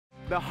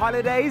The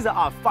holidays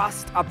are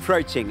fast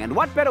approaching, and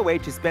what better way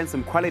to spend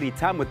some quality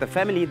time with the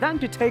family than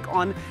to take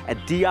on a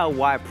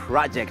DIY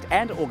project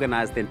and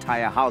organize the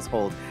entire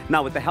household.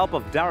 Now, with the help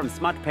of Duram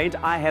Smart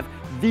Paint, I have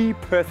the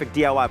perfect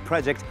DIY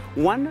project,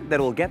 one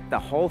that will get the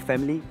whole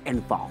family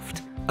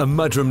involved. A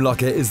mudroom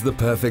locker is the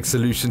perfect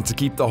solution to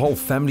keep the whole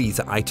family's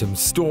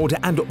items stored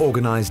and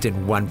organized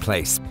in one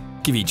place.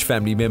 Give each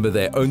family member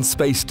their own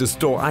space to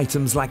store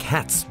items like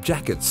hats,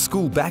 jackets,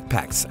 school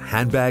backpacks,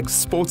 handbags,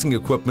 sporting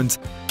equipment,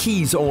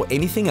 keys or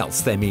anything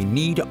else they may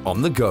need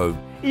on the go.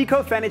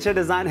 Eco Furniture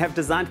Design have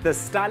designed this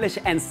stylish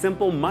and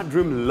simple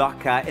mudroom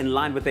locker in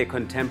line with their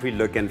contemporary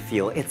look and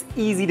feel. It's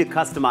easy to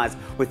customize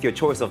with your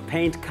choice of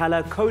paint,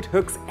 color, coat,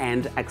 hooks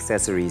and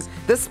accessories.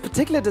 This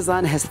particular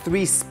design has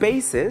 3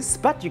 spaces,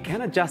 but you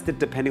can adjust it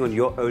depending on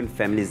your own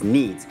family's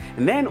needs.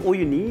 And then all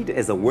you need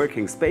is a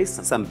working space,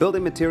 some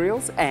building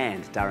materials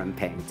and Duram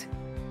paint.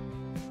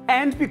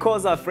 And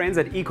because our friends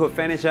at Eco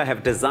Furniture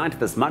have designed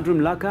this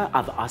mudroom locker,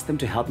 I've asked them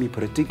to help me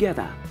put it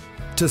together.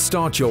 To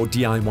start your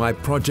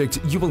DIY project,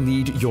 you will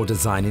need your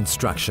design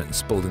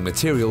instructions, building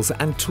materials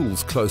and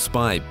tools close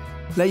by.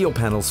 Lay your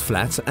panels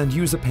flat and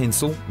use a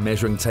pencil,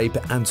 measuring tape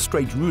and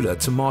straight ruler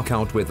to mark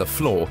out where the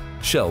floor,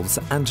 shelves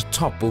and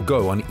top will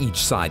go on each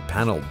side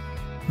panel.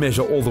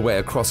 Measure all the way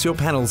across your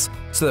panels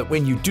so that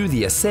when you do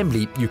the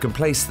assembly, you can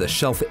place the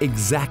shelf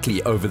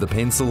exactly over the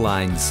pencil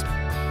lines.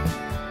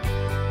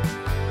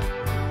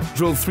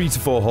 Drill 3 to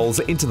 4 holes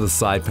into the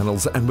side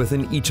panels and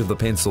within each of the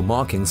pencil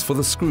markings for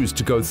the screws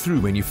to go through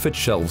when you fit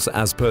shelves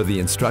as per the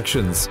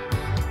instructions.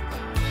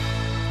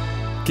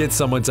 Get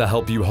someone to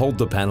help you hold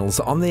the panels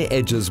on their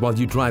edges while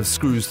you drive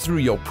screws through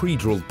your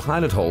pre-drilled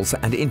pilot holes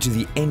and into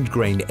the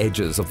end-grained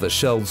edges of the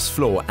shelves,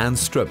 floor and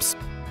strips.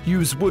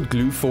 Use wood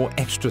glue for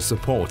extra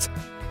support.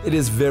 It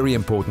is very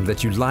important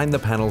that you line the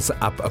panels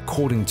up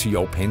according to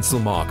your pencil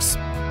marks.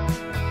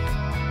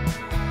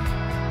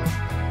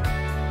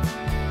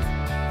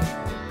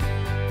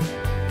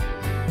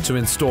 To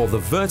install the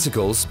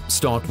verticals,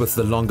 start with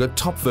the longer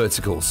top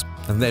verticals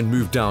and then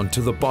move down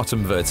to the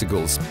bottom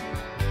verticals.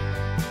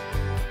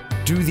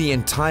 Do the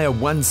entire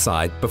one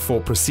side before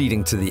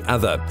proceeding to the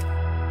other.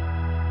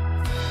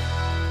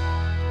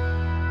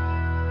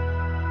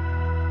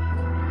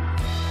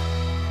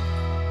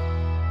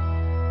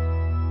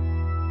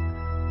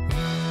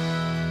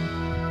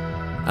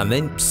 And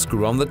then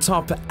screw on the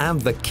top and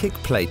the kick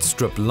plate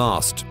strip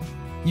last.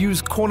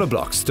 Use corner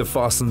blocks to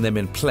fasten them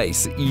in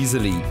place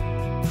easily.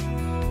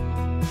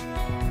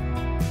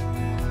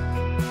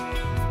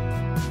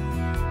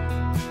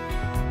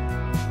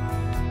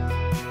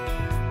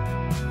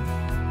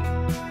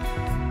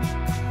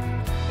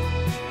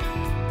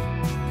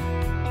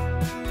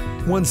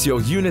 Once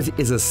your unit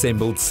is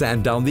assembled,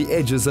 sand down the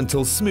edges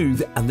until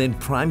smooth and then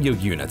prime your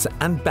unit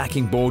and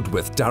backing board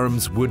with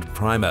Duram's wood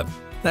primer.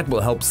 That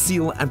will help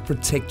seal and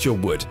protect your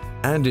wood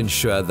and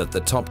ensure that the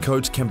top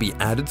coat can be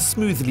added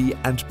smoothly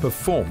and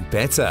perform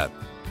better.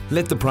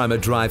 Let the primer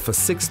dry for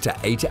 6 to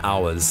 8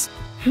 hours.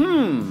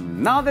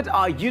 Now that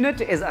our unit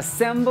is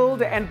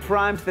assembled and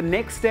primed, the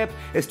next step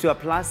is to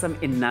apply some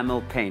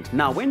enamel paint.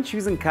 Now, when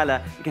choosing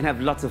color, you can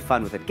have lots of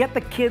fun with it. Get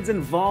the kids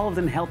involved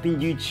in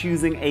helping you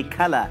choosing a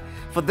color.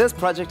 For this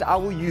project, I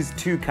will use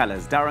 2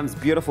 colors. Duram's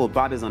beautiful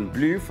Barbizon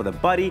blue for the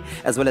body,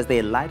 as well as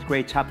their light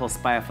gray chapel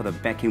spire for the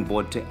backing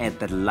board to add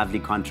that lovely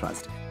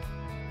contrast.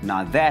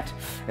 Now that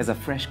is a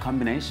fresh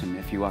combination,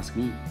 if you ask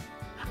me.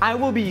 I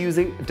will be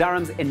using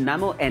Duram's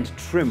Enamel and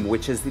Trim,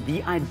 which is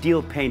the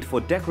ideal paint for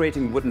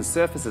decorating wooden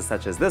surfaces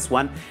such as this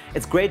one.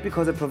 It's great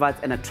because it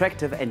provides an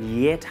attractive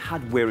and yet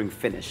hard-wearing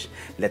finish.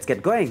 Let's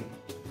get going.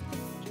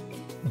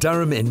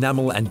 Duram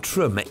Enamel and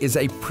Trim is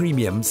a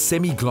premium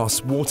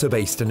semi-gloss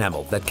water-based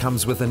enamel that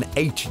comes with an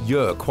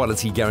 8-year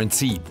quality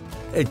guarantee.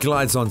 It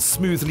glides on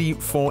smoothly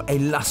for a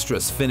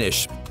lustrous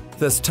finish.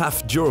 This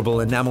tough,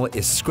 durable enamel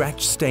is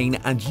scratch, stain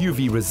and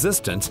UV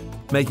resistant,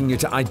 making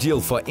it ideal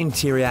for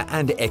interior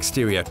and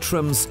exterior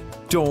trims,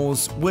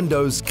 doors,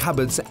 windows,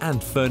 cupboards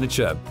and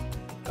furniture.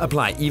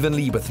 Apply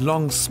evenly with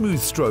long, smooth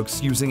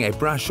strokes using a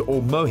brush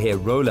or mohair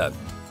roller.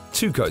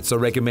 2 coats are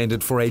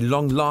recommended for a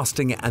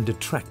long-lasting and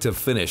attractive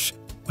finish,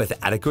 with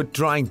adequate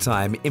drying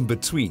time in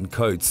between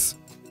coats.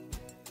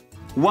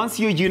 Once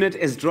your unit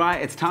is dry,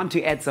 it's time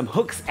to add some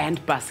hooks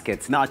and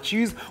baskets. Now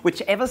choose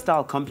whichever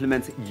style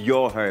complements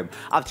your home.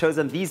 I've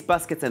chosen these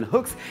baskets and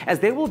hooks as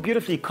they will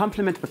beautifully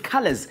complement the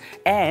colors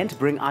and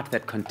bring out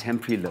that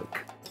contemporary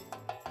look.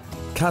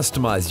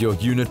 Customize your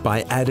unit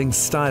by adding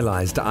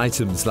stylized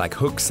items like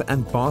hooks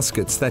and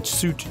baskets that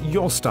suit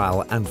your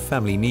style and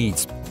family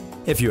needs.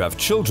 If you have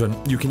children,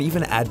 you can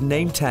even add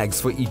name tags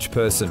for each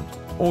person,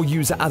 or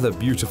use other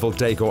beautiful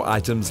decor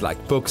items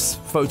like books,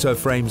 photo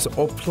frames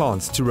or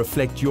plants to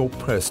reflect your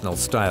personal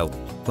style,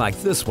 like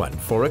this one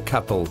for a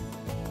couple.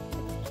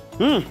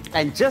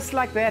 And just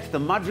like that, the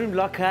mudroom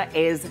locker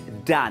is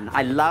done.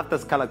 I love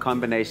this color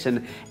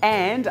combination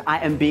and I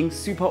am being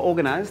super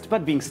organized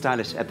but being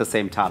stylish at the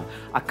same time.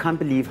 I can't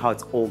believe how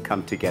it's all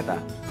come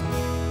together.